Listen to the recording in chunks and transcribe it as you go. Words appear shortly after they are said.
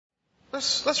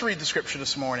Let's read the scripture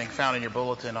this morning found in your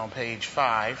bulletin on page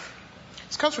 5.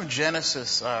 This comes from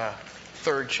Genesis,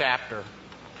 3rd chapter.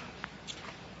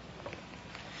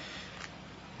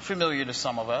 Familiar to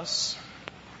some of us.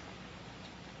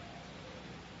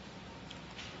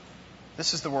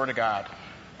 This is the Word of God.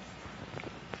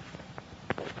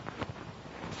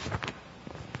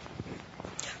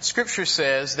 Scripture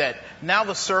says that now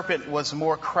the serpent was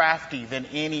more crafty than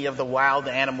any of the wild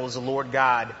animals the Lord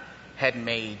God had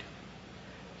made.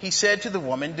 He said to the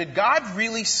woman, "Did God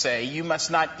really say you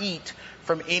must not eat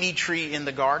from any tree in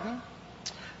the garden?"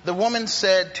 The woman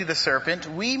said to the serpent,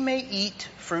 "We may eat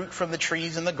fruit from the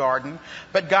trees in the garden,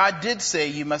 but God did say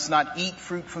you must not eat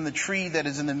fruit from the tree that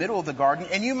is in the middle of the garden,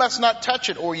 and you must not touch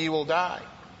it or you will die."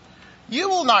 "You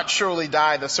will not surely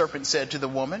die," the serpent said to the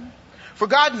woman. "For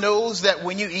God knows that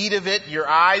when you eat of it, your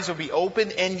eyes will be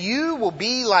opened and you will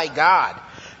be like God,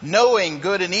 knowing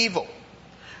good and evil."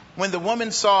 When the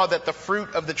woman saw that the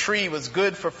fruit of the tree was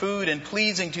good for food and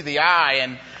pleasing to the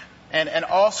eye and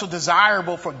also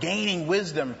desirable for gaining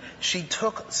wisdom, she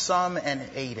took some and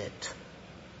ate it.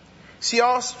 She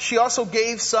also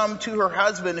gave some to her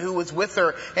husband who was with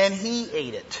her, and he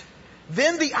ate it.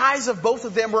 Then the eyes of both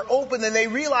of them were opened and they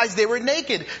realized they were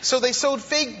naked. So they sewed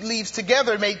fig leaves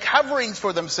together and made coverings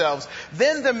for themselves.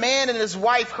 Then the man and his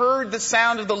wife heard the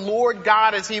sound of the Lord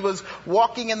God as he was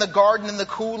walking in the garden in the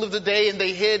cool of the day, and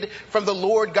they hid from the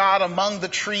Lord God among the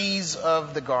trees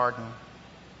of the garden.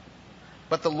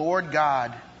 But the Lord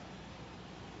God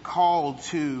called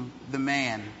to the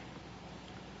man,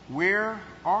 "Where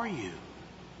are you?"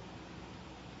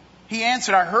 He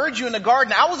answered, "I heard you in the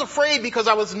garden. I was afraid because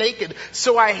I was naked,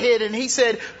 so I hid." And he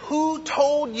said, "Who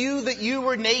told you that you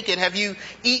were naked? Have you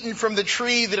eaten from the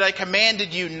tree that I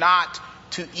commanded you not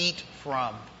to eat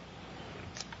from?"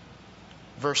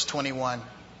 Verse 21.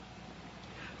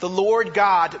 The Lord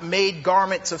God made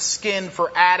garments of skin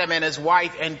for Adam and his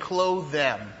wife and clothed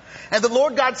them. And the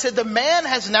Lord God said, "The man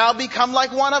has now become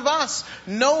like one of us,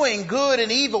 knowing good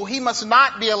and evil. He must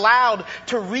not be allowed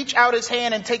to reach out his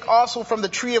hand and take also from the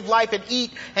tree of life and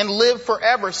eat and live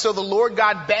forever." So the Lord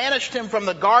God banished him from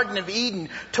the Garden of Eden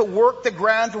to work the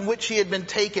ground from which he had been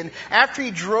taken. After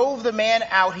he drove the man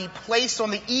out, he placed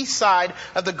on the east side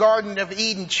of the Garden of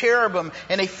Eden cherubim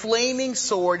and a flaming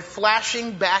sword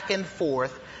flashing back and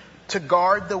forth to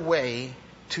guard the way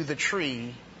to the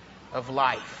tree of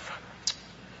life.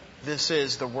 This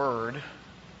is the Word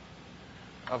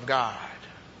of God.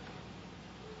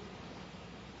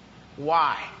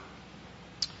 Why?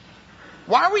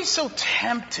 Why are we so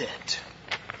tempted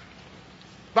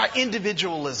by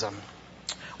individualism?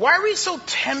 Why are we so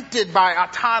tempted by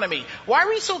autonomy? Why are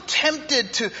we so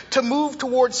tempted to move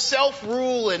towards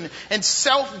self-rule and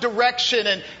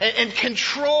self-direction and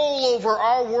control over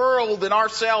our world and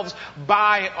ourselves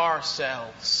by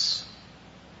ourselves?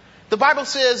 The Bible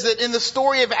says that in the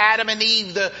story of Adam and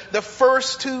Eve, the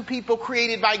first two people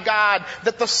created by God,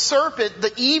 that the serpent,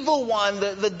 the evil one,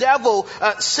 the devil,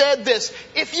 said this: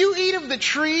 "If you eat of the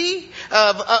tree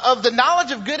of the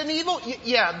knowledge of good and evil,"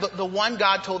 the one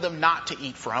God told them not to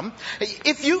eat from,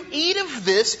 "if you eat of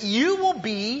this, you will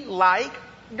be like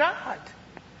God.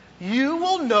 You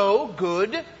will know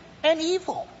good and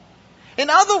evil." In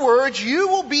other words, you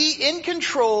will be in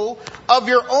control of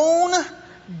your own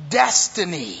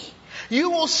destiny.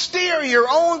 You will steer your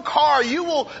own car. You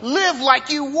will live like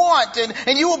you want,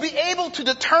 and you will be able to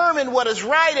determine what is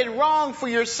right and wrong for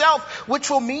yourself, which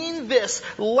will mean this: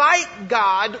 like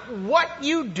God, what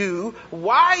you do,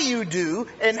 why you do,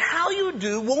 and how you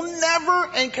do will never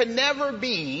and can never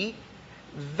be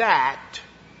that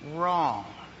wrong.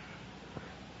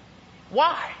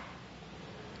 Why?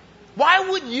 Why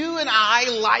would you and I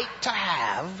like to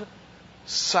have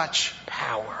such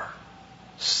power,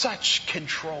 such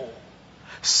control,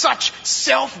 such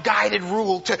self-guided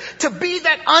rule, to be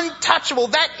that untouchable,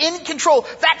 that in control,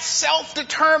 that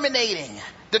self-determining?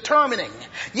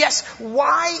 Yes,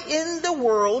 why in the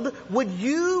world would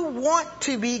you want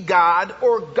to be God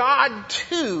or God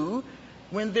too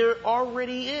when there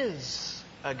already is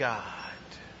a God?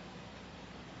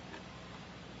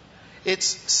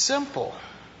 It's simple,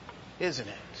 isn't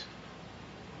it?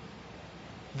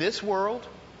 This world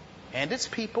and its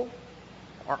people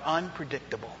are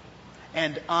unpredictable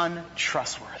and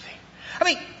untrustworthy. I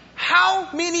mean, how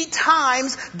many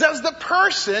times does the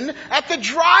person at the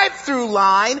drive-through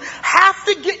line have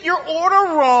to get your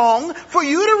order wrong for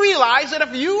you to realize that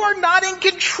if you are not in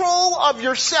control of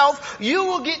yourself, you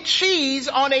will get cheese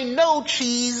on a no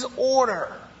cheese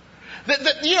order?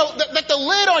 That the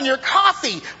lid on your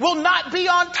coffee will not be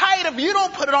on tight if you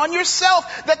don't put it on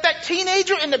yourself. That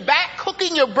teenager in the back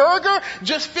cooking your burger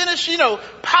just finished,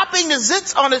 popping the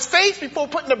zits on his face before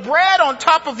putting the bread on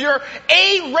top of your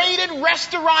A-rated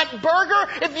restaurant burger.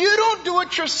 If you don't do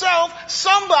it yourself,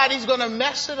 somebody's going to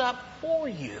mess it up for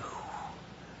you.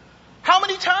 How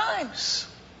many times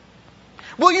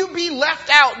will you be left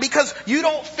out because you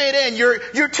don't fit in?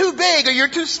 You're too big, or you're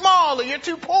too small, or you're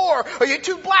too poor, or you're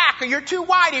too black, or you're too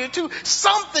white, or you're too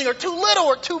something, or too little,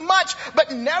 or too much,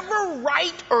 but never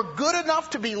right or good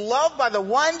enough to be loved by the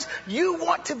ones you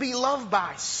want to be loved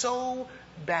by so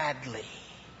badly.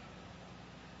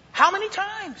 How many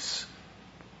times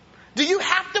do you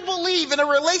have to believe in a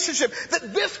relationship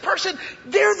that this person,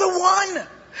 they're the one,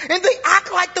 and they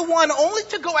act like the one only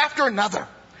to go after another?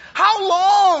 How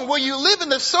long will you live in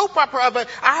the soap opera of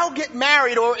I'll get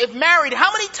married, or if married,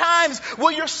 how many times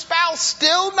will your spouse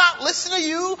still not listen to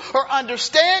you or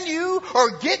understand you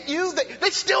or get you? They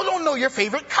still don't know your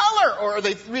favorite color, or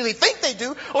they really think they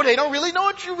do, or they don't really know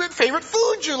what your favorite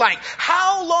food you like.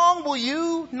 How long will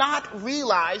you not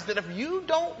realize that if you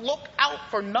don't look out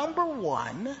for number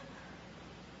one,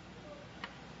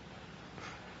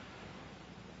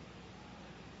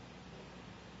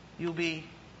 you'll be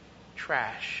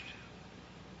trashed?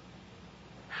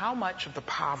 How much of the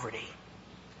poverty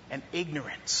and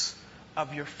ignorance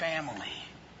of your family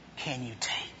can you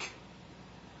take?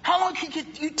 How long can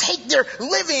you take their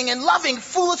living and loving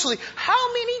foolishly?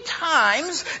 How many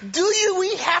times do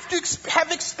we have to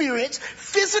have experienced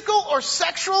physical or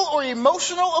sexual or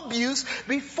emotional abuse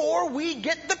before we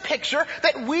get the picture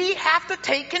that we have to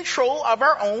take control of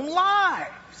our own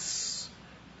lives?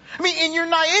 I mean, in your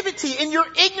naivety, in your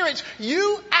ignorance,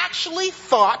 you actually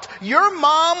thought your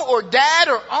mom or dad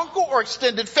or uncle or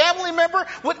extended family member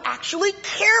would actually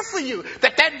care for you.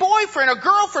 That boyfriend or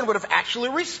girlfriend would have actually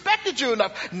respected you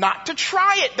enough not to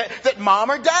try it. That mom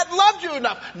or dad loved you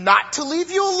enough not to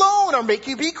leave you alone or make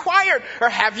you be quiet or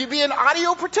have you be an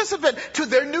audio participant to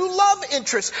their new love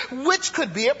interest, which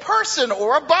could be a person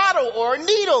or a bottle or a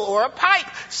needle or a pipe,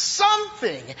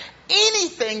 something.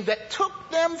 Anything that took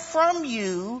them from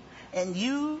you and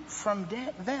you from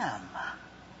them.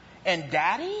 And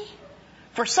daddy?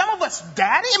 For some of us,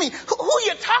 daddy? I mean, who are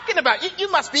you talking about?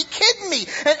 You must be kidding me.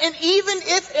 And even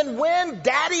if and when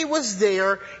daddy was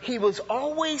there, he was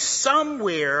always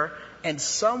somewhere and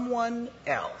someone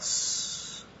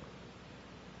else.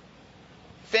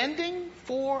 Fending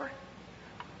for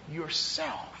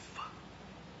yourself.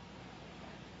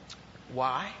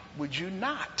 Why would you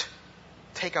not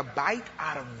take a bite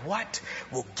out of what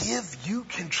will give you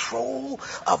control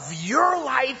of your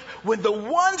life when the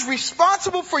ones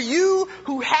responsible for you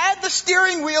who had the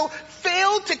steering wheel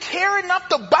failed to care enough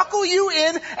to buckle you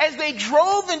in as they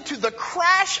drove into the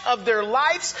crash of their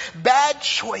life's bad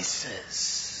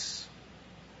choices?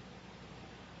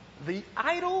 The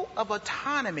idol of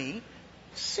autonomy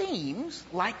seems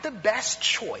like the best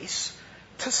choice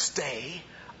to stay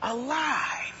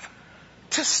alive.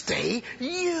 To stay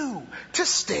you. To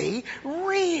stay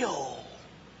real.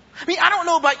 I mean, I don't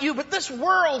know about you, but this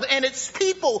world and its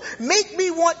people make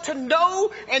me want to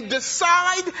know and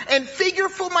decide and figure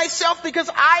for myself because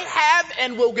I have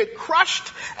and will get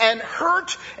crushed and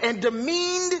hurt and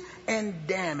demeaned and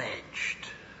damaged.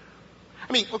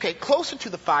 I mean, okay, closer to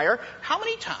the fire, how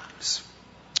many times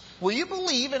will you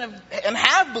believe and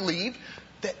have believed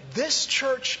that this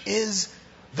church is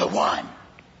the one?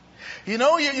 You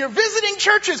know, you're visiting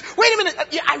churches. Wait a minute.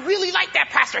 I really like that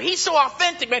pastor. He's so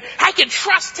authentic, man. I can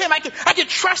trust him. I can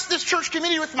trust this church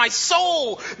community with my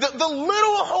soul. The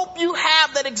little hope you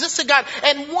have that exists in God.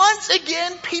 And once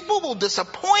again, people will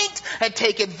disappoint and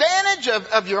take advantage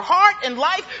of your heart and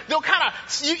life. They'll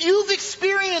you've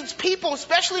experienced people,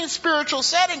 especially in spiritual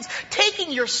settings,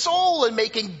 taking your soul and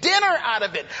making dinner out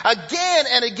of it again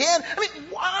and again. I mean,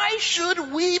 why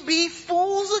should we be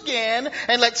fools again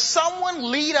and let someone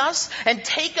lead us and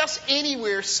take us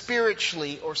anywhere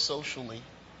spiritually or socially?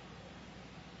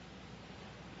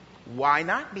 Why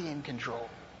not be in control?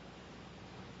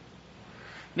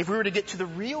 And if we were to get to the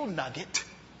real nugget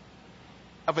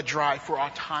of a drive for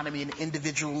autonomy and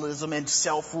individualism and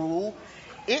self-rule,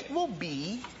 it will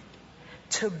be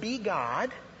to be God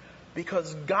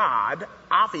because God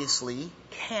obviously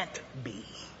can't be.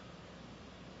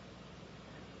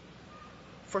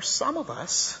 For some of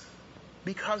us,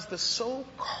 because the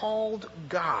so-called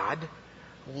God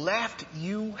left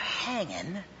you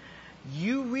hanging,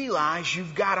 you realize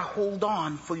you've got to hold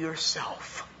on for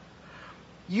yourself.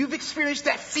 You've experienced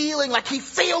that feeling like he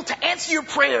failed to answer your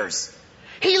prayers.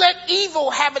 He let evil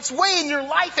have its way in your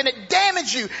life and it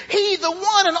damaged you. He, the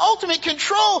one in ultimate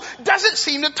control, doesn't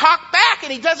seem to talk back,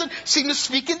 and he doesn't seem to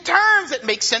speak in terms that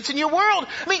make sense in your world.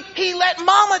 I mean, he let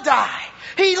mama die.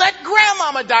 He let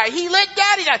grandmama die. He let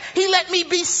daddy die. He let me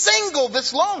be single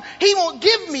this long. He won't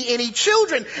give me any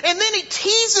children. And then he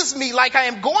teases me like I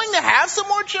am going to have some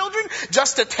more children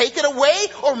just to take it away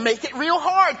or make it real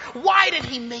hard. Why did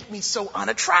he make me so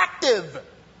unattractive?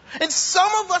 And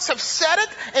some of us have said it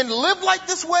and lived like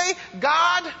this way.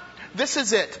 God, this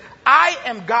is it. I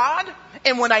am God,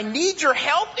 and when I need your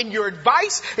help and your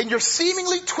advice and your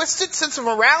seemingly twisted sense of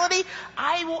morality,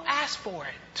 I will ask for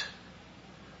it.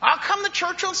 I'll come to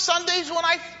church on Sundays when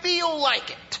I feel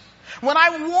like it. When I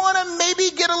want to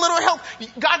maybe get a little help.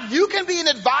 God, you can be an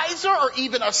advisor or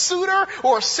even a suitor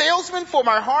or a salesman for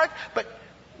my heart. But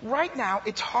right now,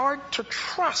 it's hard to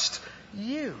trust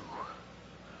you.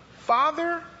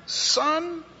 Father,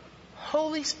 Son,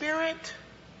 Holy Spirit,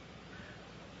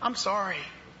 I'm sorry.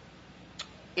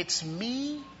 It's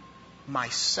me,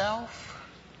 myself,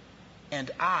 and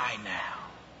I now.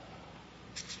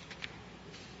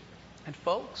 And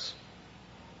folks,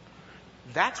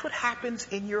 that's what happens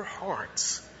in your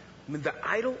hearts when the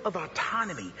idol of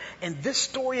autonomy and this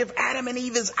story of Adam and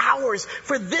Eve is ours.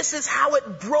 For this is how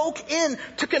it broke in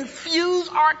to confuse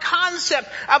our concept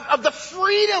of the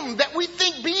freedom that we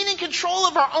think being in control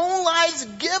of our own lives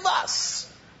give us.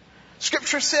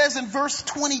 Scripture says in verse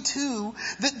 22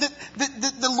 that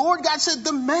the Lord God said,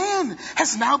 the man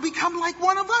has now become like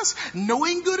one of us,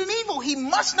 knowing good and evil. He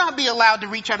must not be allowed to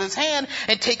reach out his hand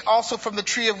and take also from the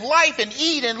tree of life and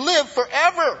eat and live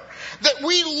forever. That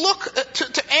we look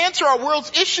to answer our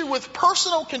world's issue with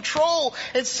personal control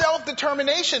and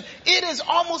self-determination. It is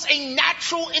almost a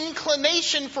natural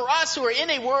inclination for us who are in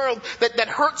a world that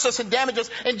hurts us and damages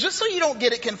us. And just so you don't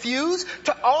get it confused,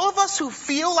 to all of us who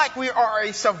feel like we are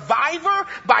a survivor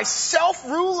by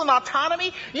self-rule and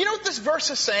autonomy, you know what this verse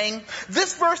is saying?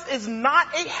 This verse is not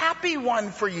a happy one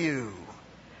for you.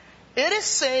 It is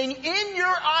saying in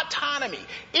your autonomy,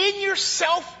 in your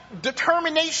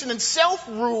self-determination and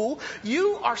self-rule,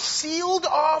 you are sealed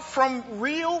off from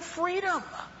real freedom.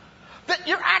 That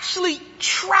you're actually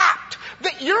trapped.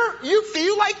 That you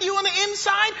feel like you on the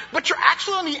inside, but you're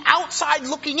actually on the outside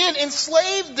looking in,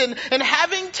 enslaved and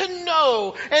having to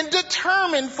know and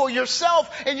determine for yourself.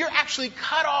 And you're actually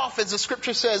cut off, as the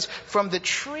scripture says, from the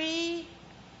tree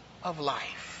of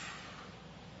life.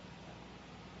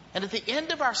 And at the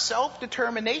end of our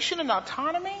self-determination and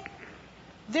autonomy,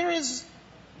 there is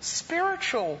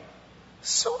spiritual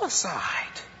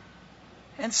suicide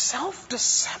and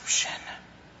self-deception.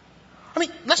 I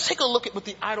mean, let's take a look at what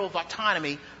the idol of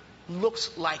autonomy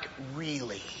looks like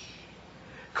really.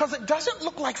 Because it doesn't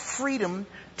look like freedom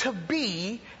to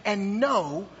be and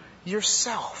know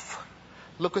yourself.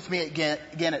 Look with me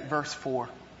again at verse 4.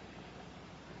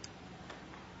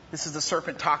 This is the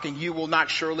serpent talking. You will not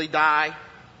surely die.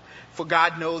 For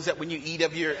God knows that when you eat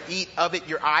of it,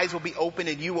 your eyes will be open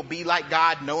and you will be like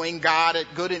God, knowing God at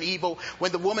good and evil.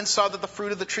 When the woman saw that the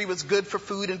fruit of the tree was good for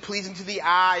food and pleasing to the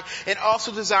eye and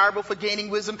also desirable for gaining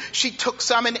wisdom, she took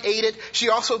some and ate it. She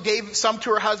also gave some to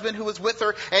her husband who was with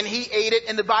her, and he ate it.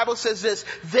 And the Bible says this,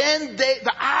 then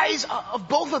the eyes of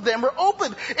both of them were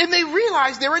opened and they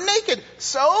realized they were naked.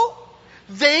 So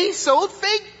they sewed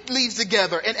fig leaves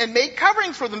together and made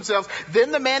coverings for themselves.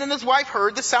 Then the man and his wife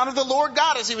heard the sound of the Lord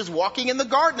God as he was walking in the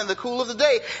garden in the cool of the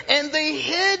day. And they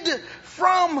hid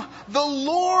from the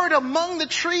Lord among the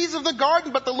trees of the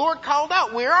garden. But the Lord called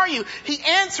out, where are you? He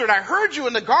answered, I heard you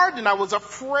in the garden. I was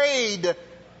afraid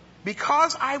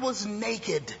because I was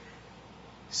naked.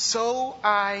 So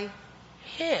I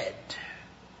hid.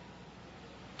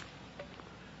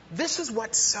 This is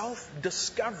what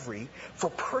self-discovery for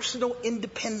personal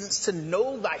independence, to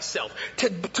know thyself, to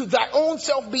thy own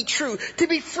self be true, to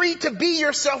be free to be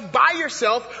yourself by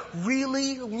yourself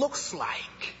really looks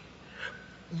like.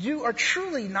 You are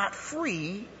truly not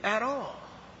free at all.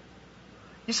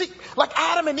 You see, like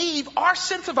Adam and Eve, our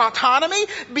sense of autonomy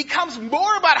becomes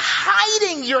more about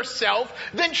hiding yourself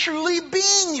than truly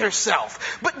being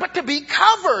yourself. But to be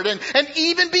covered and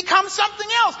even become something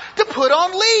else. To put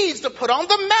on leaves, to put on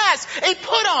the mask, a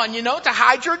put on, to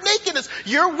hide your nakedness,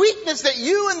 your weakness that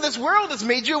you in this world has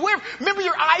made you aware of. Remember,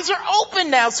 your eyes are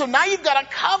open now, so now you've got a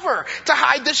cover to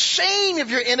hide the shame of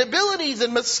your inabilities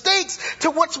and mistakes, to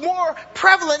what's more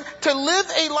prevalent, to live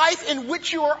a life in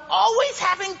which you are always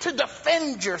having to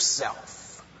defend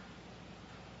yourself.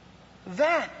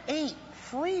 That ain't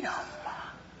freedom.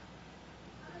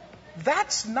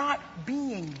 That's not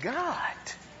being God.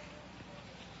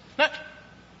 Now,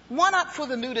 one up for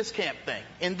the nudist camp thing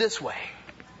in this way.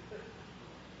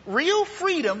 Real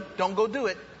freedom, don't go do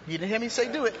it. You didn't hear me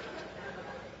say do it.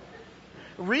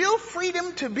 Real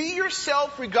freedom to be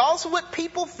yourself, regardless of what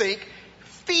people think,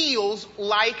 feels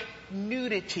like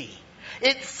nudity.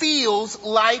 It feels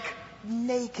like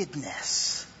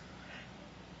nakedness.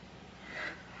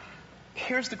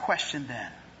 Here's the question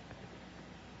then.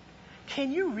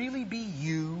 Can you really be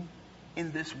you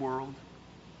in this world?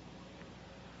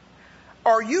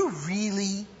 Are you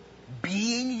really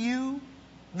being you,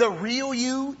 the real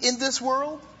you in this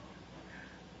world?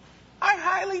 I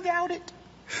highly doubt it.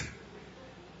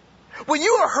 When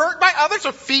you are hurt by others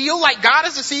or feel like God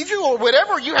has deceived you or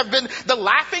whatever, you have been the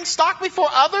laughing stock before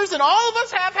others, and all of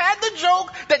us have had the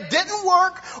joke that didn't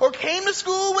work or came to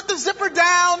school with the zipper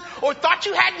down or thought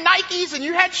you had Nikes and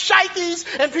you had Shikes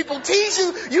and people tease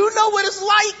you. You know what it's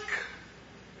like.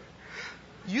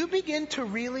 You begin to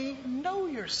really know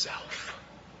yourself.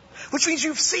 Which means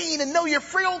you've seen and know your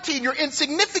frailty and your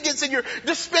insignificance and your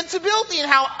dispensability and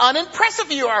how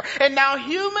unimpressive you are. And now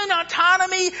human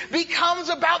autonomy becomes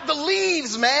about the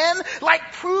leaves, man.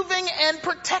 Like proving and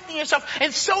protecting yourself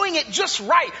and sewing it just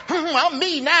right. I'm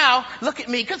me now. Look at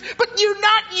me. But you're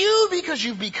not you because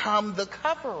you've become the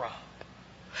cover-up.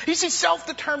 You see,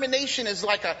 self-determination is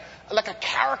like a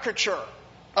caricature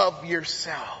of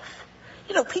yourself.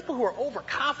 You know, people who are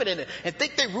overconfident and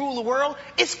think they rule the world,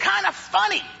 it's kind of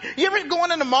funny. You ever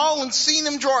gone in the mall and seen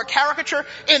them draw a caricature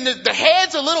and the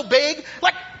head's a little big?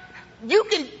 Like, you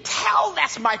can tell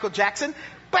that's Michael Jackson,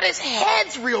 but his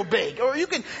head's real big. Or you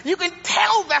can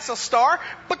tell that's a star,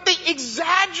 but they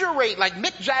exaggerate like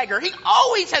Mick Jagger. He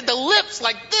always had the lips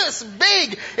like this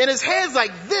big and his head's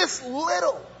like this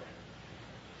little.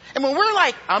 And when we're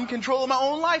like, I'm controlling my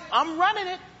own life, I'm running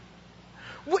it.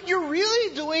 What you're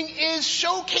really doing is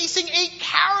showcasing a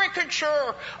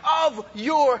caricature of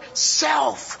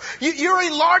yourself. You're a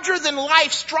larger than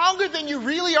life, stronger than you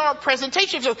really are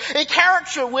presentation. So a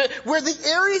caricature where the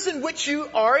areas in which you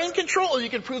are in control, or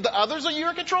you can prove to others that you're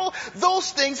in control,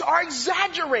 those things are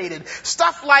exaggerated.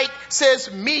 Stuff like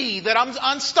says me, that I'm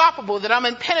unstoppable, that I'm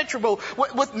impenetrable,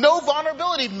 with no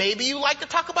vulnerability. Maybe you like to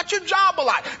talk about your job a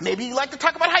lot. Maybe you like to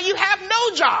talk about how you have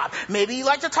no job. Maybe you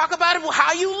like to talk about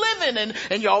how you live in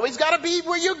and you always got to be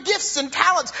where your gifts and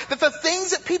talents, that the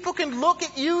things that people can look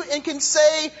at you and can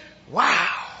say,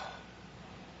 wow,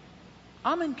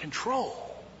 I'm in control.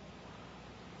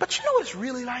 But you know what it's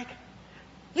really like?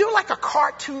 You're like a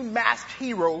cartoon masked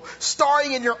hero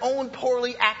starring in your own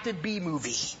poorly acted B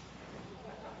movie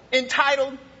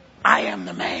entitled, I Am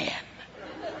the Man.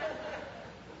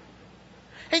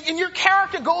 And your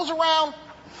character goes around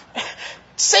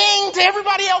saying to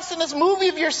everybody else in this movie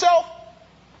of yourself,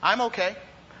 I'm okay.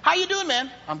 How you doing, man?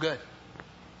 I'm good.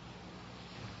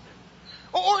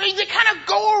 Or they kind of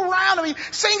go around,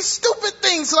 saying stupid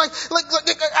things like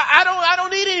I don't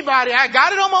need anybody. I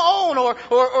got it on my own. Or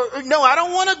no, I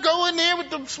don't want to go in there with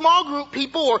the small group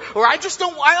people. Or I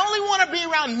only want to be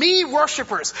around me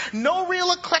worshipers. No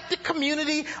real eclectic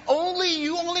community.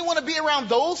 You only want to be around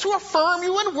those who affirm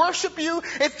you and worship you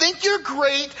and think you're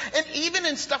great. And even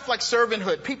in stuff like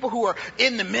servanthood, people who are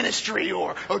in the ministry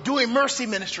or doing mercy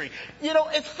ministry. You know,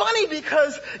 it's funny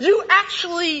because you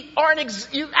actually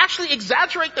exaggerate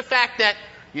the fact that,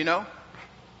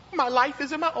 my life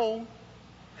isn't my own.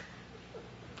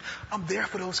 I'm there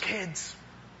for those kids.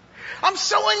 I'm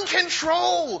so in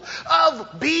control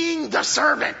of being the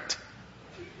servant.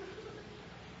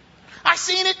 I've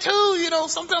seen it too,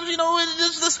 sometimes,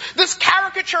 this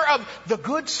caricature of the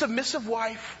good submissive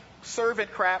wife,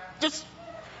 servant crap.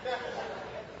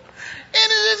 And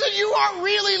it isn't, you aren't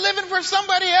really living for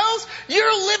somebody else.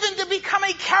 You're living to become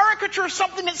a caricature of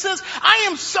something that says, I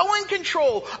am so in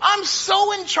control. I'm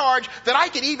so in charge that I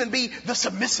could even be the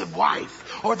submissive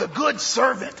wife or the good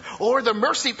servant or the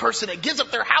mercy person that gives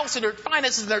up their house and their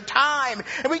finances and their time.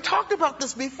 And we talked about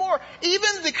this before.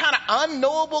 Even the kind of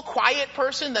unknowable, quiet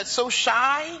person that's so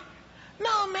shy.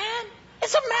 No, man,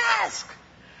 it's a mask.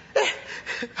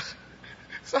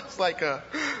 Sounds like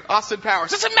Austin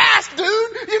Powers. It's a mask, dude.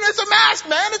 It's a mask,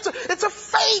 man. It's a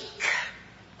fake.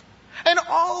 And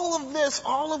all of this,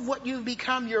 all of what you've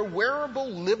become, your wearable,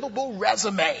 livable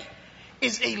resume,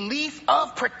 is a leaf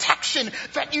of protection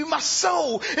that you must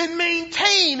sow and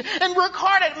maintain and work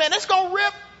hard at. Man, it's gonna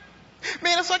rip.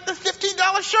 Man, it's like the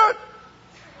 $15 shirt.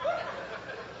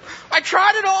 I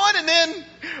tried it on and then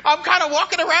I'm kind of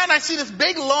walking around and I see this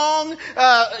big long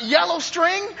yellow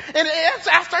string, and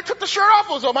after I took the shirt off,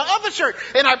 it was on my other shirt,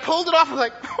 and I pulled it off. I was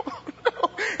like, oh,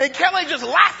 no. And Kelly just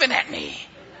laughing at me.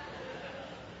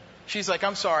 She's like,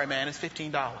 I'm sorry, man, it's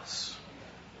 $15.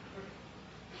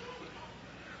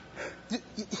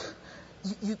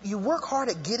 You work hard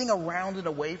at getting around and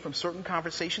away from certain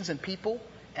conversations and people,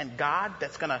 and God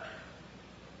that's going to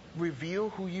reveal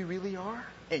who you really are?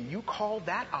 And you call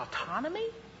that autonomy?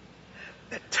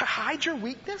 To hide your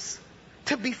weakness?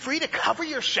 To be free to cover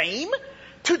your shame?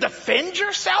 To defend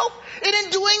yourself? And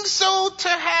in doing so,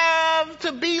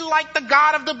 to be like the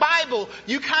God of the Bible,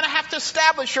 you kind of have to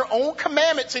establish your own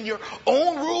commandments and your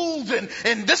own rules,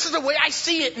 and this is the way I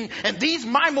see it, and these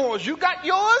my morals. You got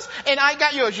yours, and I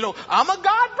got yours. You know, I'm a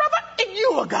God, brother, and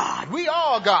you a God. We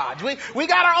all gods. We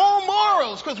got our own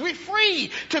morals, because we're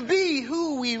free to be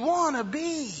who we want to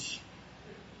be.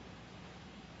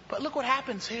 But look what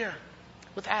happens here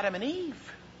with Adam and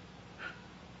Eve.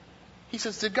 He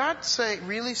says, did God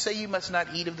really say you must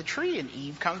not eat of the tree? And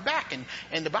Eve comes back.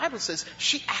 And the Bible says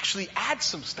she actually adds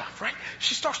some stuff, right?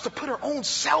 She starts to put her own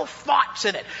self-thoughts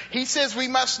in it. He says we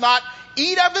must not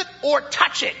eat of it or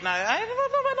touch it. Now, I don't know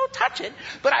if I don't touch it,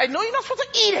 but I know you're not supposed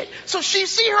to eat it. So she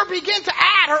see her begin to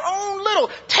add her own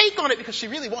little take on it because she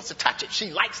really wants to touch it.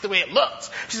 She likes the way it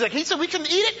looks. She's like, he said we can eat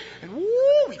it, and woo,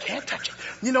 we can't touch it.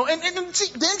 You know, and then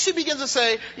she begins to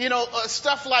say,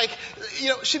 stuff like,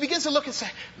 she begins to look and say,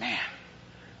 man,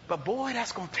 but boy,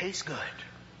 that's going to taste good.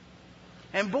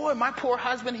 And boy, my poor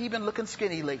husband, he been looking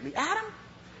skinny lately. Adam,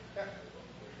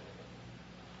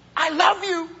 I love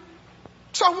you,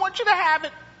 so I want you to have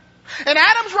it. And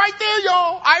Adam's right there,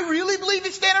 y'all. I really believe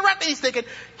he's standing right there. He's thinking,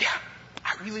 yeah,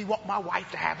 I really want my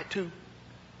wife to have it too.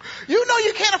 You know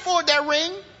you can't afford that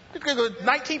ring.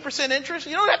 19% interest.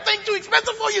 You know that thing's too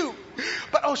expensive for you.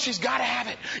 But she's got to have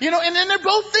it. And then they're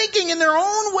both thinking in their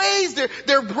own ways.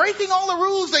 They're breaking all the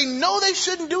rules. They know they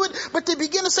shouldn't do it, but they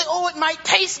begin to say, it might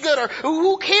taste good, or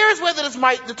who cares whether this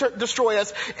might destroy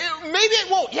us? Maybe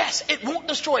it won't. Yes, it won't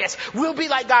destroy us. We'll be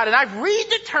like God. And I've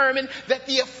redetermined that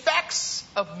the effects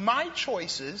of my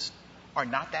choices are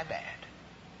not that bad.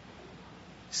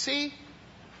 See,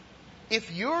 if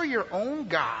you're your own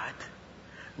God,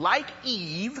 like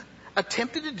Eve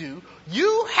attempted to do,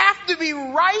 you have to be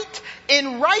right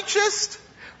and righteous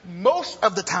most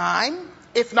of the time,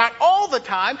 if not all the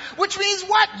time, which means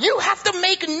what? You have to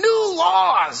make new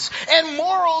laws and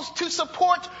morals to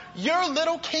support your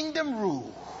little kingdom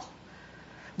rule.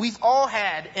 We've all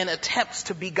had, in attempts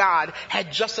to be God,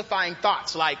 had justifying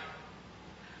thoughts like,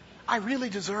 I really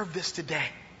deserve this today.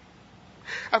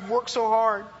 I've worked so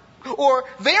hard. Or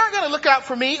they aren't going to look out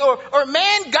for me, or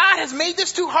man, God has made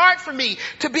this too hard for me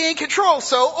to be in control.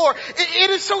 Or it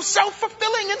is so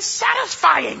self-fulfilling and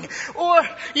satisfying. Or,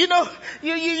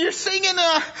 you're singing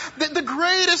the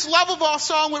greatest love of all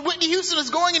song when Whitney Houston is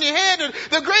going in your head. And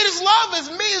the greatest love is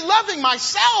me loving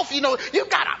myself. You've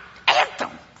got an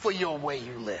anthem for your way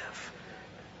you live.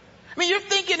 I mean, you're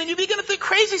thinking, and you begin to think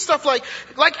crazy stuff like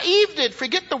Eve did.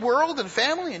 Forget the world and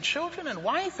family and children and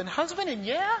wife and husband, and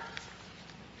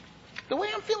the way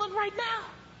I'm feeling right now,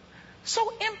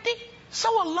 so empty,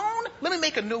 so alone. Let me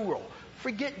make a new rule.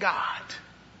 Forget God.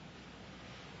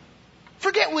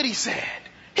 Forget what he said.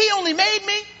 He only made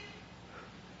me.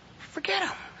 Forget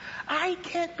him. I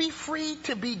can't be free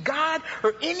to be God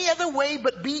or any other way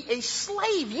but be a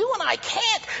slave. You and I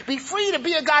can't be free to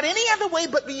be a God any other way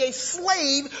but be a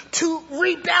slave to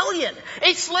rebellion.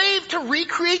 A slave to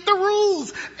recreate the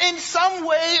rules in some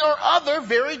way or other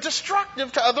very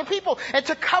destructive to other people. And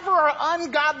to cover our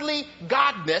ungodly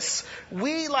godness,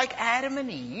 we, like Adam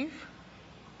and Eve,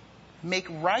 make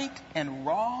right and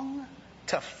wrong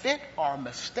to fit our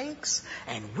mistakes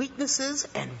and weaknesses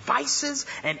and vices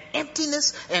and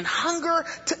emptiness and hunger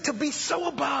to be so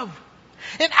above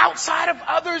and outside of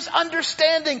others'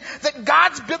 understanding that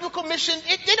God's biblical mission,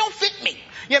 they don't fit me.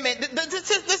 Yeah, man,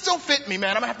 this don't fit me,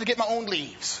 man. I'm going to have to get my own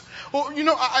leaves. Or,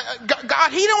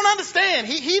 God, he don't understand.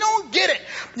 He don't get it.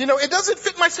 It doesn't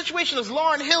fit my situation. As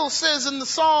Lauryn Hill says in the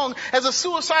song, as a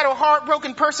suicidal,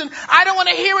 heartbroken person, I don't want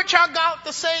to hear what y'all got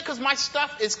to say because my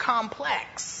stuff is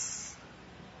complex.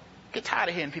 Get tired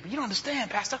of hearing people. You don't understand,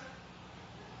 Pastor.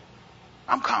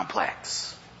 I'm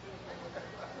complex.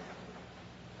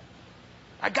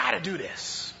 I got to do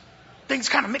this. Things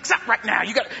kind of mix up right now.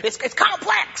 It's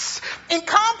complex. And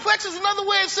complex is another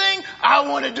way of saying, I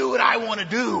want to do what I want to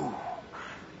do.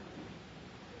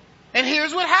 And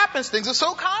here's what happens. Things are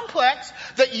so complex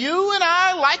that you and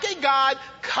I, like a God,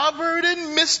 covered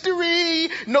in mystery.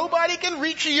 Nobody can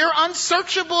reach you. You're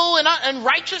unsearchable and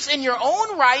righteous in your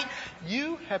own right.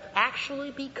 You have actually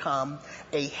become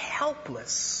a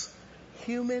helpless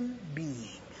human being.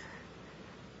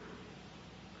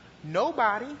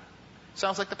 Nobody,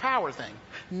 sounds like the power thing,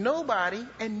 nobody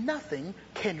and nothing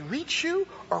can reach you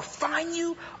or find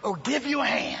you or give you a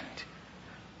hand.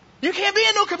 You can't be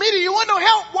in no committee. You want no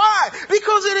help. Why?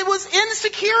 Because it was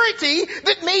insecurity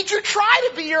that made you try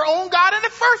to be your own God in the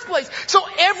first place. So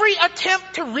every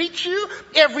attempt to reach you,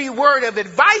 every word of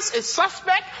advice is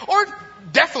suspect or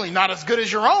definitely not as good as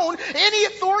your own. Any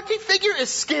authority figure is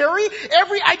scary.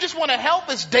 Every I just want to help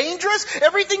is dangerous.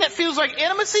 Everything that feels like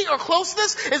intimacy or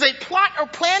closeness is a plot or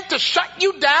plan to shut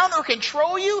you down or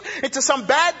control you into some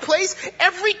bad place.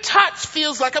 Every touch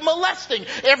feels like a molesting.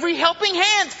 Every helping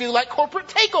hand feels like corporate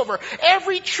takeover.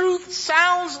 Every truth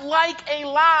sounds like a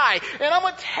lie. And I'm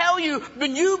going to tell you,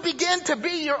 when you begin to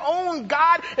be your own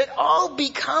God, it all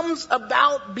becomes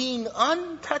about being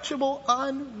untouchable,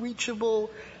 unreachable,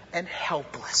 and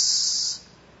helpless.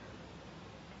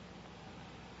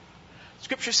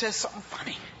 Scripture says something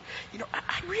funny. You know,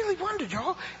 I really wondered,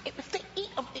 y'all, if they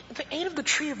ate of the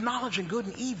tree of knowledge and good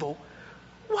and evil,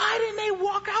 why didn't they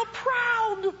walk out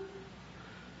proud?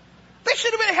 They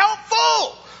should have been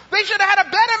helpful. They should have had a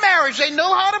better marriage. They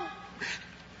know how to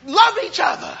love each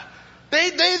other. They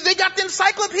got the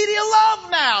encyclopedia of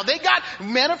love now. They got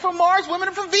men are from Mars, women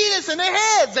are from Venus in their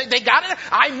heads. They got it.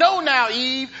 I know now,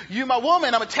 Eve, you my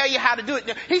woman. I'm going to tell you how to do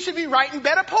it. He should be writing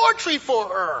better poetry for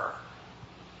her.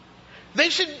 They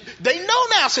know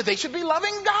now, so they should be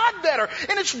loving God better.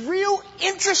 And it's real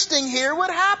interesting here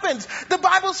what happens. The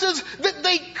Bible says that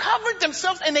they covered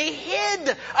themselves and they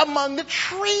hid among the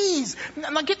trees.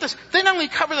 Now get this. They not only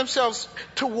cover themselves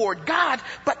toward God,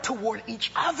 but toward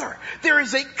each other. There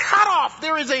is a cutoff.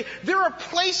 There are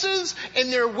places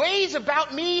and there are ways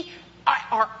about me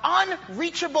are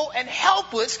unreachable and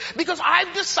helpless because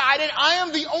I've decided I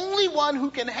am the only one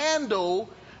who can handle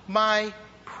my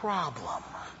problem.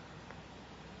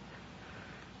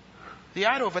 The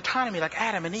idol of autonomy, like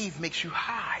Adam and Eve, makes you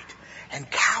hide and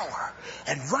cower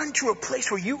and run to a place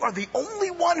where you are the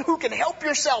only one who can help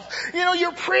yourself. You know,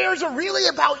 your prayers are really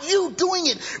about you doing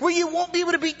it, where you won't be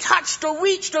able to be touched or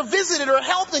reached or visited or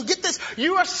helped. And get this,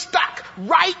 you are stuck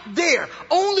right there,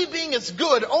 only being as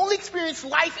good, only experience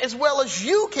life as well as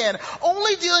you can,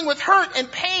 only dealing with hurt and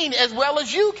pain as well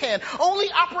as you can, only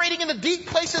operating in the deep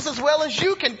places as well as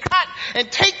you can cut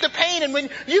and take the pain. And when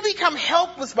you become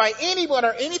helpless by anyone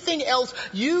or anything else,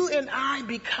 you and I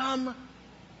become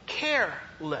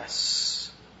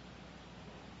careless.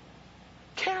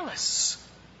 Careless.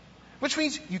 Which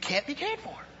means you can't be cared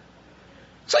for.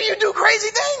 So you do crazy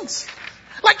things.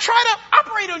 Like try to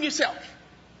operate on yourself.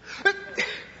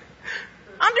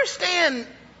 Understand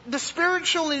the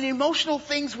spiritual and emotional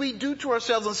things we do to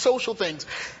ourselves and social things.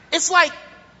 It's like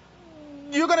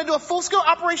you're going to do a full-scale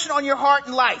operation on your heart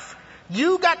and life.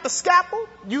 You got the scalpel,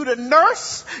 you the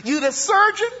nurse, you the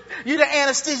surgeon, you the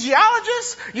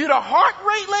anesthesiologist, you the heart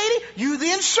rate lady, you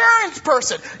the insurance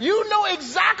person. You know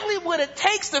exactly what it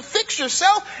takes to fix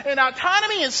yourself, and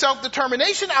autonomy and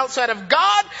self-determination outside of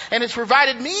God and His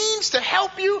provided means to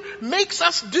help you makes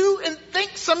us do and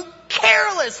think some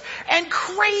careless and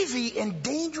crazy and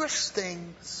dangerous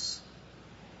things.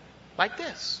 Like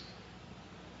this.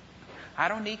 I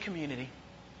don't need community.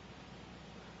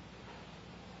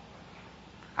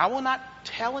 I will not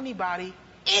tell anybody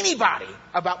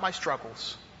about my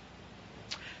struggles.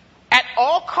 At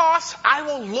all costs, I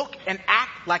will look and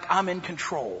act like I'm in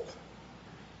control.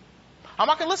 I'm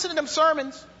not going to listen to them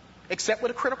sermons except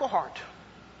with a critical heart.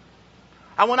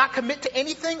 I will not commit to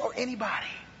anything or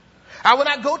anybody. I will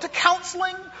not go to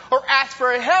counseling or ask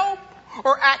for help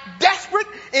or act desperate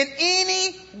in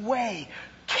any way.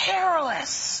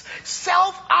 Careless.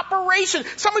 Self-operation.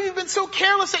 Some of you have been so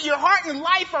careless that your heart and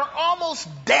life are almost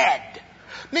dead.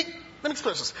 Let me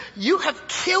explain this. You have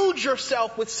killed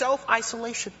yourself with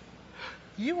self-isolation.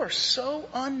 You are so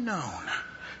unknown,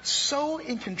 so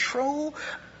in control,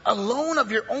 alone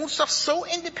of your own stuff, so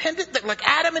independent that like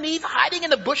Adam and Eve hiding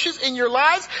in the bushes in your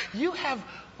lives, you have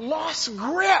lost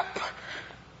grip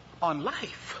on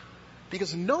life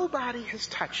because nobody has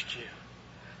touched you.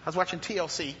 I was watching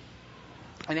TLC.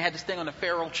 And they had this thing on the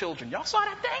feral children. Y'all saw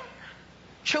that thing?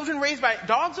 Children raised by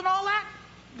dogs and all that?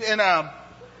 And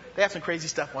they have some crazy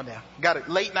stuff on there. Got it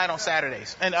late night on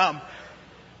Saturdays. And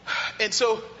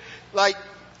so, like,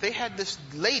 they had this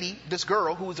lady, this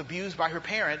girl who was abused by her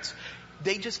parents.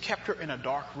 They just kept her in a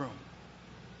dark room.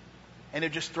 And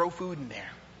they'd just throw food in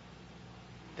there.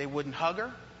 They wouldn't hug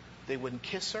her. They wouldn't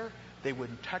kiss her. They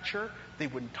wouldn't touch her. They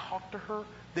wouldn't talk to her.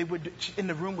 And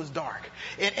the room was dark.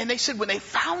 And they said when they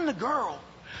found the girl,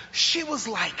 she was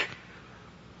like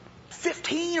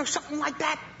 15 or something like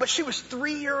that, but she was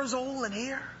 3 years old in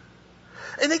here.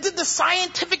 And they did the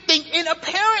scientific thing, and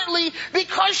apparently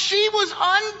because she was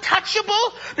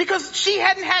untouchable, because she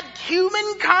hadn't had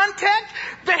human contact,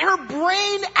 that her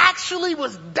brain actually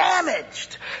was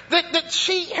damaged. That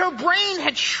her brain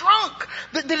had shrunk.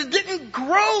 That it didn't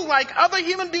grow like other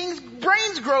human beings'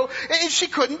 brains grow. And she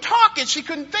couldn't talk and she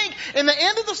couldn't think. And the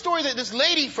end of the story, that this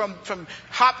lady from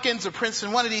Hopkins or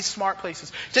Princeton, one of these smart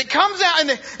places, she comes out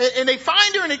and they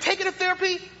find her and they take her to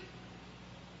therapy,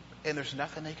 and there's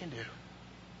nothing they can do.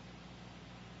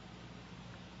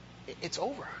 It's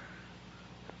over.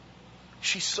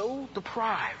 She's so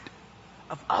deprived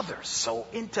of others, so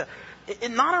into,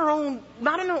 not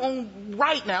in her own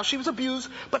right now, she was abused,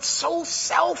 but so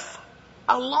self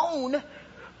alone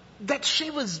that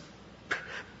she was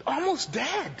almost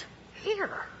dead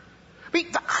here. I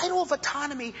mean, the idol of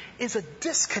autonomy is a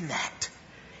disconnect.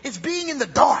 It's being in the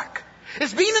dark.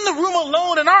 It's being in the room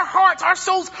alone, and our hearts, our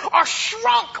souls are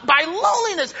shrunk by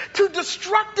loneliness to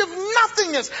destructive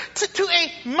nothingness, to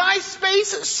a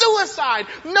MySpace suicide.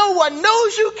 No one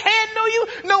knows you, can't know you,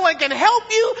 no one can help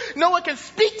you, no one can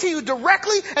speak to you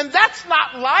directly, and that's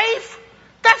not life.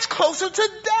 That's closer to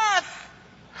death.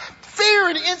 Fear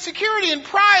and insecurity and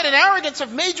pride and arrogance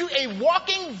have made you a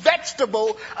walking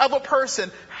vegetable of a person.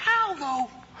 How though?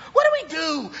 What do we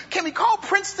do? Can we call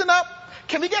Princeton up?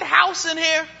 Can we get House in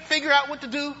here? Figure out what to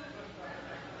do?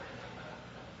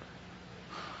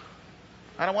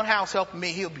 I don't want House helping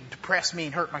me. He'll depress me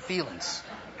and hurt my feelings.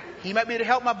 He might be able to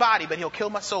help my body, but he'll kill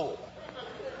my soul.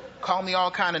 Call me all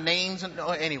kind of names.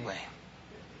 Anyway.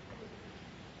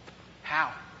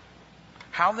 How?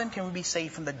 How then can we be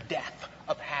saved from the death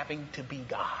of having to be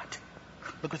God?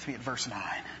 Look with me at verse 9.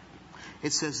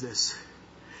 It says this.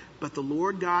 But the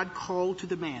Lord God called to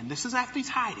the man. This is after he's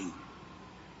hiding.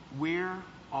 Where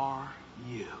are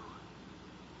you?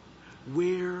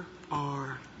 Where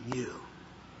are you?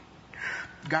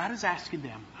 God is asking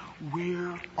them,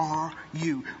 where are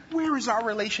you? Where is our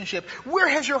relationship? Where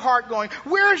has your heart going?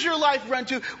 Where has your life run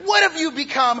to? What have you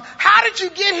become? How did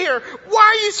you get here? Why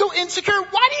are you so insecure?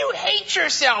 Why do you hate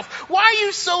yourself? Why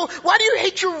do you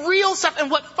hate your real self?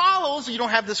 And what follows, you don't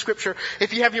have the scripture.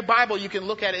 If you have your Bible, you can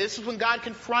look at it. This is when God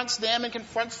confronts them and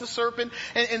confronts the serpent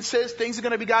and says things are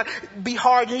going to be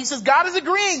hard. And he says, God is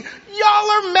agreeing.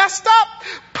 Y'all are messed up.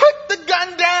 Put the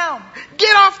gun down.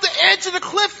 Get off the edge of the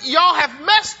cliff. Y'all have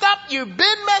messed up. You've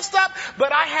been messed up,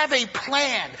 but I have a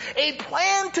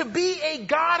plan to be a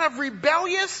God of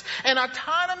rebellious and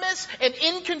autonomous and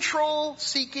in control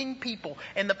seeking people.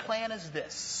 And the plan is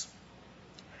this.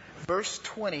 Verse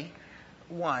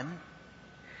 21,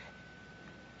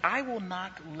 I will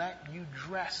not let you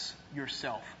dress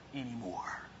yourself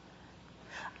anymore.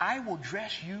 I will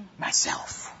dress you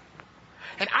myself.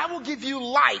 And I will give you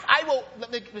life.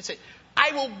 Let me say,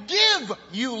 I will give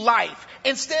you life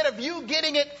instead of you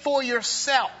getting it for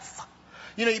yourself.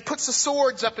 You know, he puts the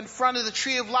swords up in front of the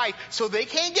tree of life so they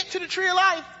can't get to the tree of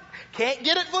life. Can't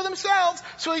get it for themselves.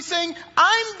 So he's saying,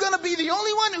 I'm going to be the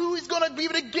only one who is going to be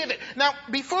able to give it. Now,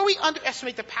 before we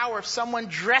underestimate the power of someone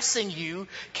dressing you,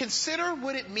 consider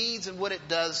what it means and what it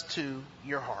does to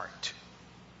your heart.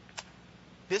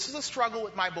 This is a struggle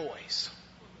with my boys.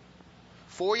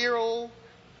 4-year-old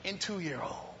and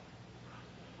 2-year-old.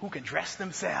 Who can dress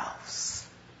themselves.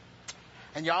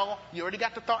 And y'all, you already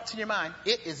got the thoughts in your mind.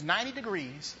 It is 90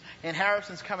 degrees and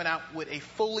Harrison's coming out with a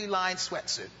fully lined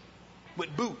sweatsuit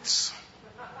with boots.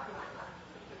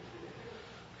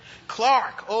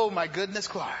 Clark, oh my goodness,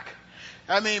 Clark.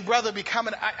 I mean, brother be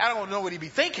coming, I don't know what he'd be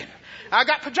thinking. I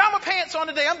got pajama pants on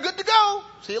today. I'm good to go.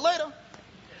 See you later.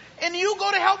 And you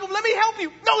go to help him. Let me help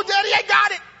you. No, Daddy, I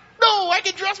got it. No, I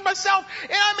can dress myself.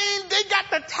 And I mean, they got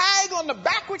the tag on the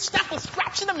backward stuff was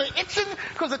scratching them, they're itching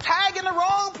because the tag in the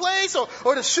wrong place, or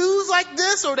the shoes like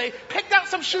this, or they picked out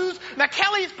some shoes. Now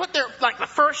Kelly's put their, like the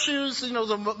first shoes, you know,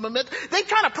 they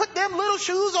trying to put them little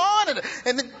shoes on and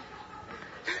let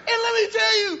me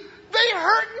tell you, they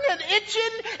hurting and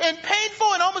itching and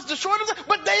painful and almost destroying themselves,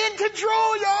 but they in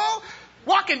control, y'all.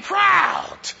 Walking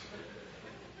proud.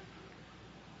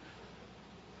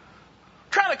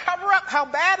 Trying to cover up how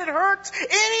bad it hurts.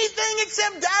 Anything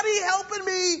except Daddy helping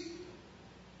me.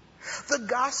 The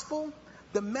gospel,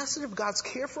 the message of God's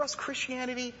care for us,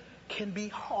 Christianity, can be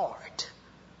hard.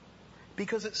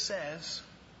 Because it says,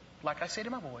 like I say to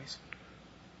my boys,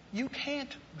 you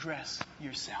can't dress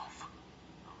yourself.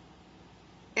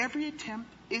 Every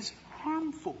attempt is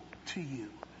harmful to you.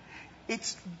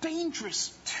 It's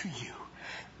dangerous to you.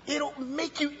 It'll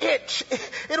make you itch.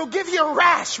 It'll give you a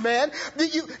rash, man.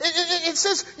 It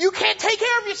says you can't take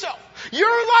care of yourself. Your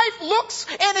life looks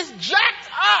and is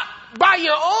jacked up by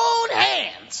your own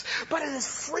hands. But it is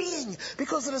freeing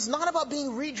because it is not about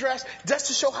being redressed just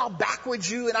to show how backwards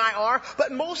you and I are,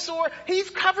 but most so he's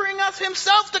covering us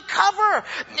himself to cover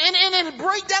and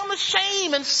break down the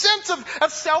shame and sense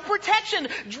of self-protection.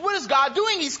 What is God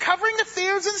doing? He's covering the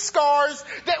fears and scars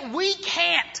that we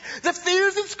can't. The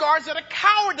fears and scars that are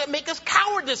coward, that make us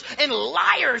cowardice and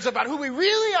liars about who we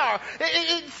really are.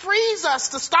 It frees us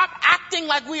to stop acting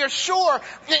like we are sure.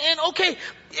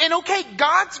 And okay,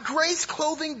 God's grace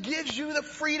clothing gives you the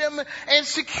freedom and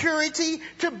security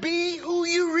to be who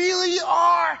you really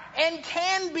are and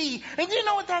can be. And do you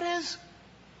know what that is?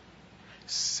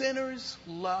 Sinners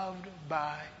loved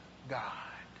by God.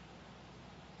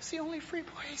 It's the only free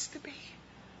place to be.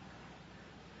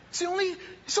 It's the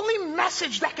only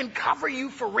message that can cover you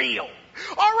for real.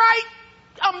 All right,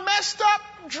 I'm messed up.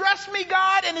 Dress me,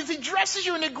 God. And as he dresses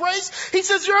you in the grace, he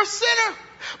says, you're a sinner,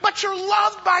 but you're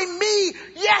loved by me.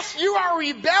 Yes, you are a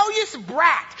rebellious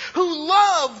brat who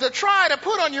loves to try to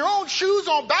put on your own shoes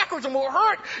on backwards and will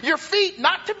hurt your feet.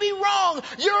 Not to be wrong.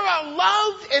 You're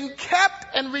loved and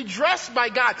kept and redressed by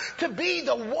God to be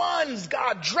the ones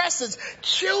God dresses.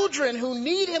 Children who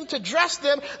need him to dress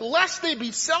them lest they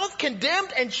be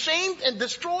self-condemned and shamed and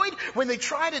destroyed when they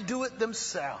try to do it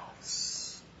themselves.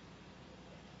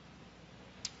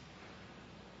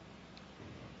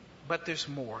 But there's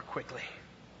more, quickly.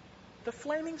 The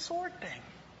flaming sword thing.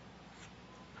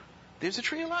 There's a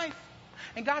tree of life.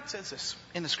 And God says this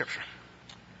in the scripture.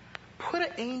 Put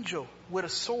an angel with a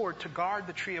sword to guard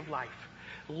the tree of life.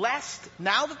 Lest,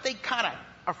 now that they kind of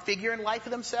are figuring life for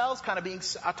themselves, kind of being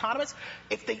autonomous,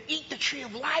 if they eat the tree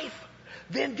of life,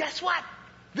 then guess what?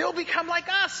 They'll become like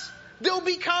us. They'll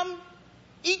become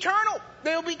eternal.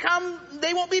 They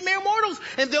won't be mere mortals,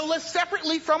 and they'll live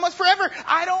separately from us forever.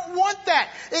 I don't want that.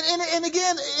 And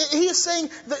again, he is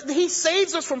saying that he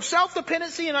saves us from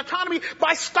self-dependency and autonomy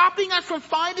by stopping us from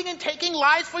finding and taking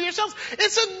lives for yourselves.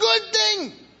 It's a good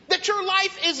thing that your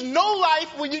life is no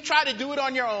life when you try to do it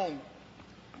on your own.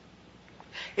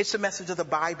 It's the message of the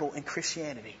Bible and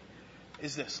Christianity.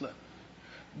 Is this, look.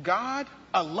 God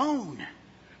alone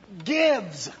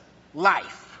gives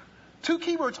life. Two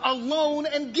keywords, alone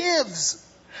and gives.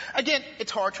 Again,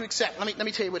 it's hard to accept. Let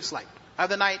me tell you what it's like. The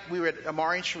other night, we were at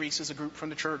Amari and Sharice as a group from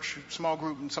the church, small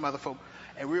group and some other folk,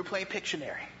 and we were playing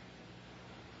Pictionary.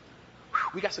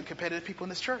 We got some competitive people in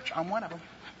this church. I'm one of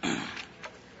them.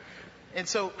 And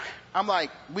so, I'm like,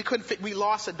 we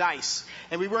lost a dice,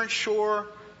 and we weren't sure,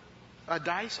 a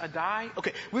die?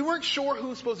 Okay, we weren't sure who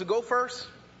was supposed to go first,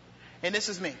 and this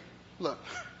is me. Look,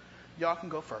 y'all can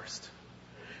go first.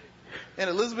 And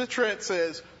Elizabeth Trent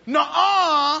says,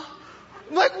 "Nuh-uh."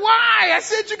 I'm like, why? I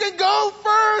said you could go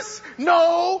first.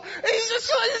 No. It's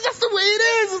just the way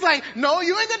it is. It's like, no,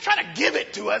 you ain't gonna try to give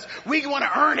it to us. We want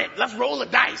to earn it. Let's roll the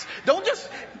dice. Don't just,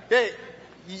 hey,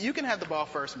 you can have the ball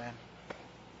first, man.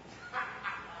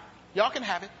 Y'all can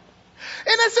have it.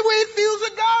 And that's the way it feels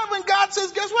with God when God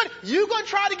says, guess what? You're gonna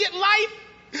try to get life.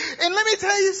 And let me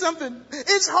tell you something.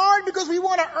 It's hard because we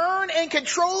want to earn and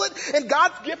control it. And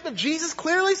God's gift of Jesus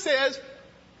clearly says,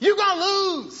 you're going to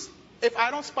lose if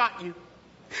I don't spot you.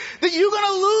 That you're going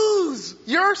to lose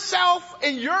yourself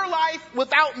and your life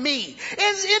without me.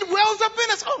 And it wells up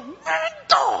in us. Oh, man,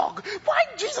 dog. Why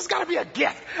Jesus got to be a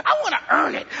gift? I want to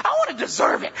earn it. I want to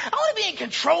deserve it. I want to be in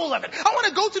control of it. I want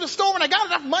to go to the store when I got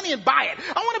enough money and buy it.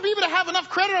 I want to be able to have enough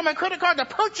credit on my credit card to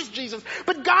purchase Jesus.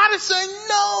 But God is saying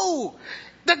no.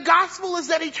 The gospel is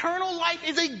that eternal life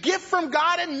is a gift from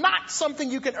God and not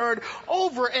something you can earn.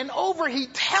 Over and over, he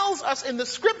tells us in the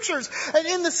scriptures and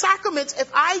in the sacraments,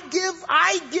 if I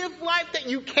give life that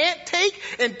you can't take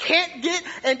and can't get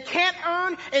and can't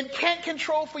earn and can't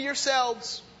control for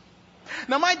yourselves.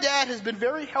 Now, my dad has been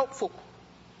very helpful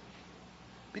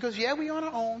because, yeah, we on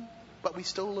our own, but we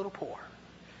still a little poor.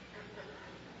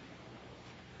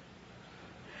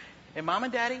 And mom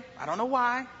and daddy, I don't know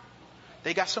why,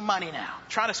 they got some money now.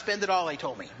 Trying to spend it all, they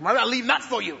told me. We're not leaving nothing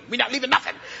for you. We're not leaving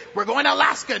nothing. We're going to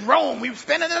Alaska and Rome. We're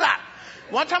spending it up.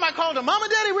 One time I called them, Mom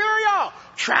and Daddy, where are y'all?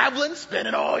 Traveling,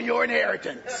 spending all your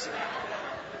inheritance.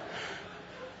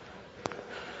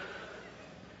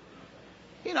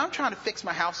 You know, I'm trying to fix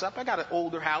my house up. I got an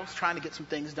older house, trying to get some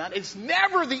things done. It's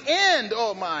never the end.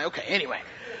 Oh my. Okay, anyway.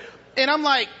 And I'm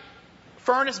like,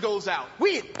 furnace goes out.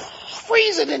 We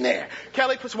freeze it in there.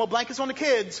 Kelly put some more blankets on the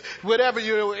kids. Whatever, we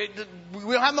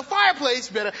don't have no fireplace.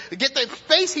 Better get the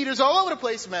space heaters all over the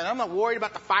place, man. I'm not worried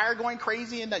about the fire going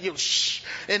crazy and that,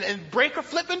 and breaker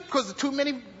flipping because of too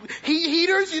many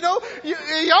heaters, y'all know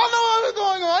what's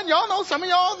going on. Y'all know, some of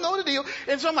y'all know the deal.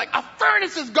 And so I'm like, a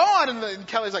furnace is gone. And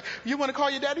Kelly's like, you want to call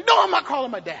your daddy? No, I'm not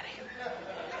calling my daddy.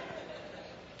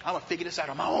 I'm going to figure this out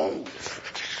on my own.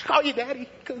 Call your daddy.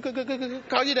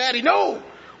 Call your daddy. No.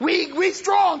 We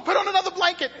strong. Put on another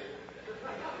blanket.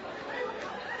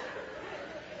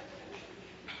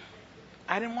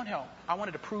 I didn't want help. I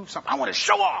wanted to prove something. I wanted to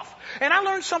show off. And I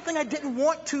learned something I didn't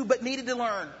want to but needed to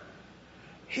learn.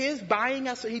 His buying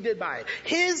us, he did buy it.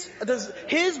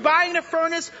 His buying the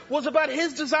furnace was about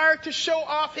his desire to show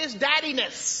off his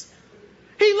daddiness.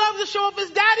 He loved to show off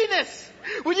his daddiness.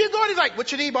 When you go in, he's like,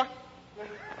 what you need, boy?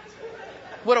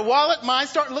 With a wallet, mine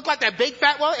starting to look like that big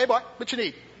fat wallet. Hey, boy, what you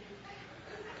need?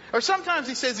 Or sometimes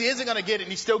he says he isn't going to get it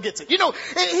and he still gets it. You know,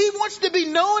 he wants to be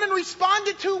known and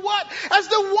responded to what? As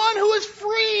the one who is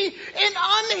free and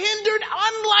unhindered,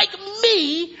 unlike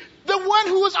me, the one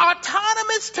who was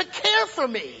autonomous to care for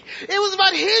me. It was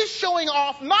about his showing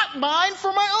off, not mine,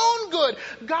 for my own good.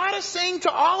 God is saying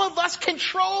to all of us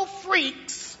control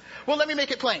freaks. Well, let me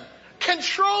make it plain.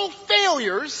 Control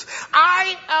failures.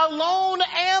 I alone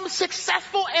am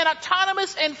successful and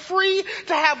autonomous and free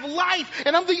to have life.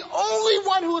 And I'm the only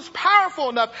one who is powerful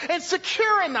enough and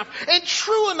secure enough and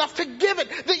true enough to give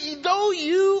it. That though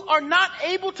you are not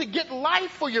able to get life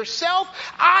for yourself,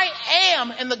 I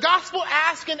am. And the gospel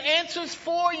asks and answers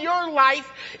for your life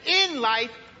in life.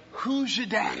 Who's your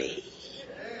daddy?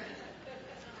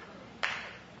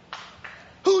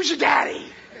 Who's your daddy?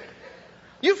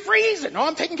 You freezing. No,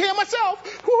 I'm taking care of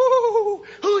myself. Woo!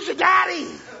 Who's your daddy?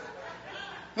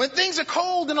 When things are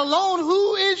cold and alone,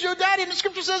 who is your daddy? And the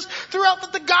scripture says throughout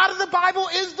that the God of the Bible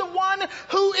is the one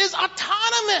who is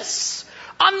autonomous.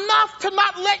 Enough to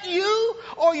not let you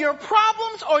or your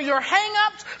problems or your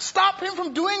hang-ups stop him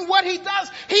from doing what he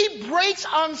does. He breaks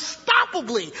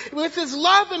unstoppably with his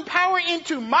love and power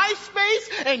into my space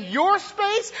and your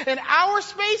space and our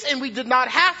space. And we did not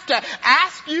have to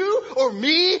ask you or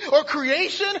me or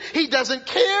creation. He doesn't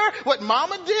care what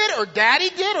mama did or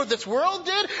daddy did or this world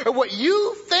did or what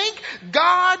you think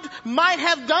God might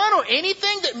have done or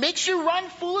anything that makes you run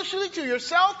foolishly to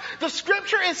yourself. The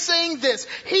scripture is saying this.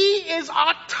 He is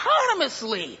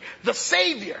autonomously the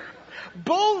Savior,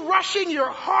 bull rushing your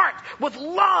heart with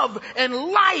love and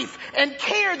life and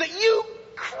care that you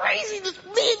crazy, just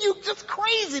me and you just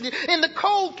crazy in the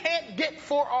cold can't get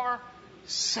for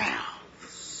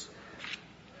ourselves.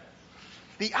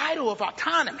 The idol of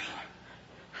autonomy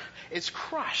is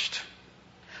crushed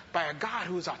by a God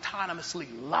who is autonomously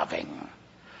loving,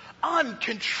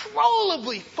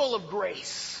 uncontrollably full of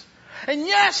grace. And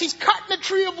yes, he's cutting the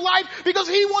tree of life because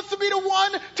he wants to be the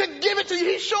one to give it to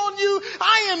you. He's showing you,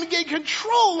 I am in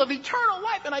control of eternal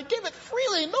life and I give it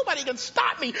freely and nobody can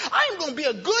stop me. I am going to be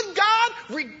a good God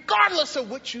regardless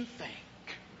of what you think.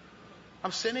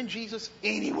 I'm sending Jesus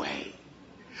anyway.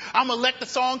 I'm going to let the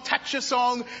song touch your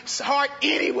song's heart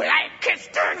anyway. I can't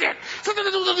stand it.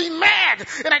 Sometimes I'm be mad.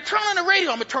 And I turn on the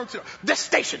radio. I'm going to turn to this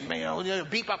station, man.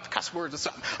 Beep out the cuss words or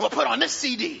something. I'm going to put on this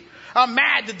CD. I'm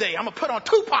mad today. I'm going to put on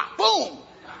Tupac. Boom.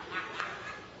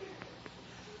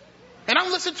 And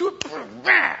I'm listening to it.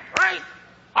 Right?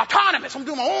 Autonomous. I'm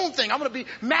doing my own thing. I'm going to be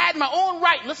mad in my own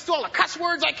right. Listen to all the cuss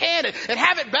words I can and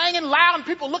have it banging loud and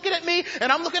people looking at me.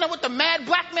 And I'm looking at what the mad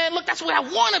black man look. That's what I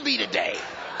want to be today.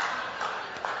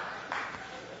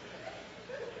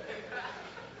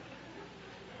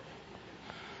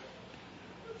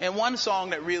 And one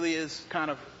song that really is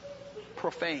kind of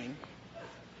profane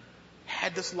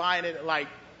had this line in it like,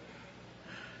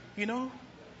 you know,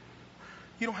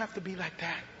 you don't have to be like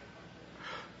that.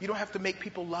 You don't have to make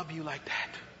people love you like that.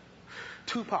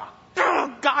 Tupac.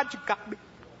 Oh, God, you got me.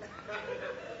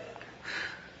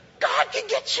 God can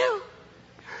get you.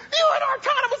 You are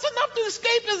autonomous enough to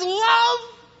escape his love.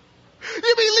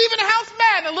 You'll be leaving the house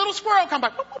mad and a little squirrel come by.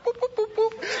 Boop, boop, boop, boop,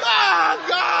 boop. Ah,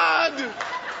 God.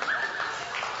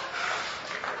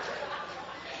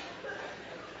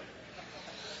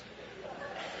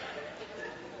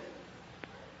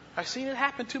 I've seen it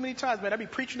happen too many times, man. I'd be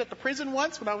preaching at the prison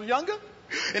once when I was younger,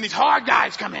 and these hard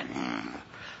guys come in.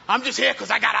 I'm just here because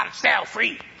I got out of cell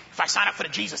free if I sign up for the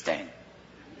Jesus thing.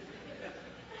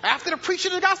 After the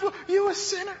preaching of the gospel, you a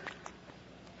sinner.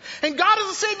 And God is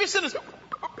the Savior of sinners.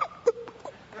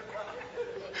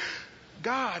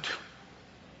 God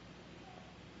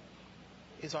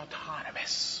is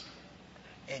autonomous,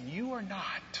 and you are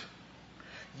not.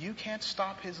 You can't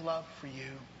stop his love for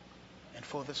you and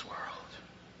for this world.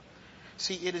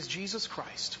 See, it is Jesus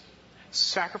Christ,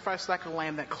 sacrificed like a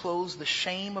lamb, that clothes the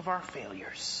shame of our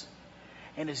failures.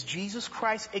 And it's Jesus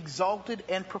Christ exalted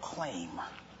and proclaimed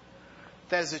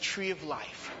that is a tree of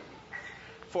life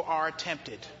for our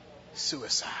attempted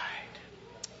suicide.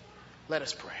 Let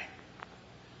us pray.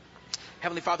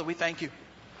 Heavenly Father, we thank you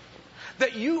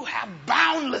that you have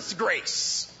boundless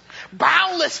grace,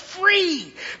 boundless,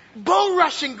 free,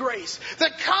 bull-rushing grace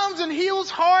that comes and heals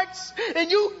hearts,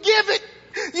 and you give it.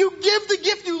 You give the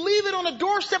gift, you leave it on the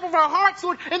doorstep of our hearts,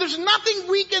 Lord, and there's nothing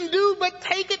we can do but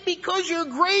take it because your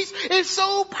grace is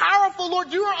so powerful,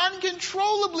 Lord. You are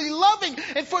uncontrollably loving,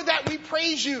 and for that we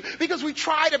praise you because we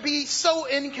try to be so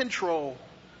in control.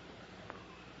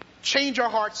 Change our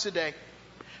hearts today.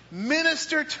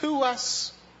 Minister to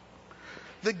us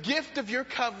the gift of your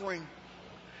covering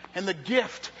and the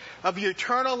gift of your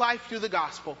eternal life through the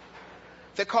gospel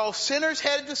that calls sinners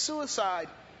headed to suicide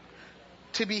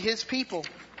to be his people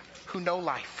who know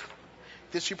life.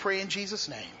 This we pray in Jesus'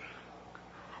 name.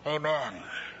 Amen.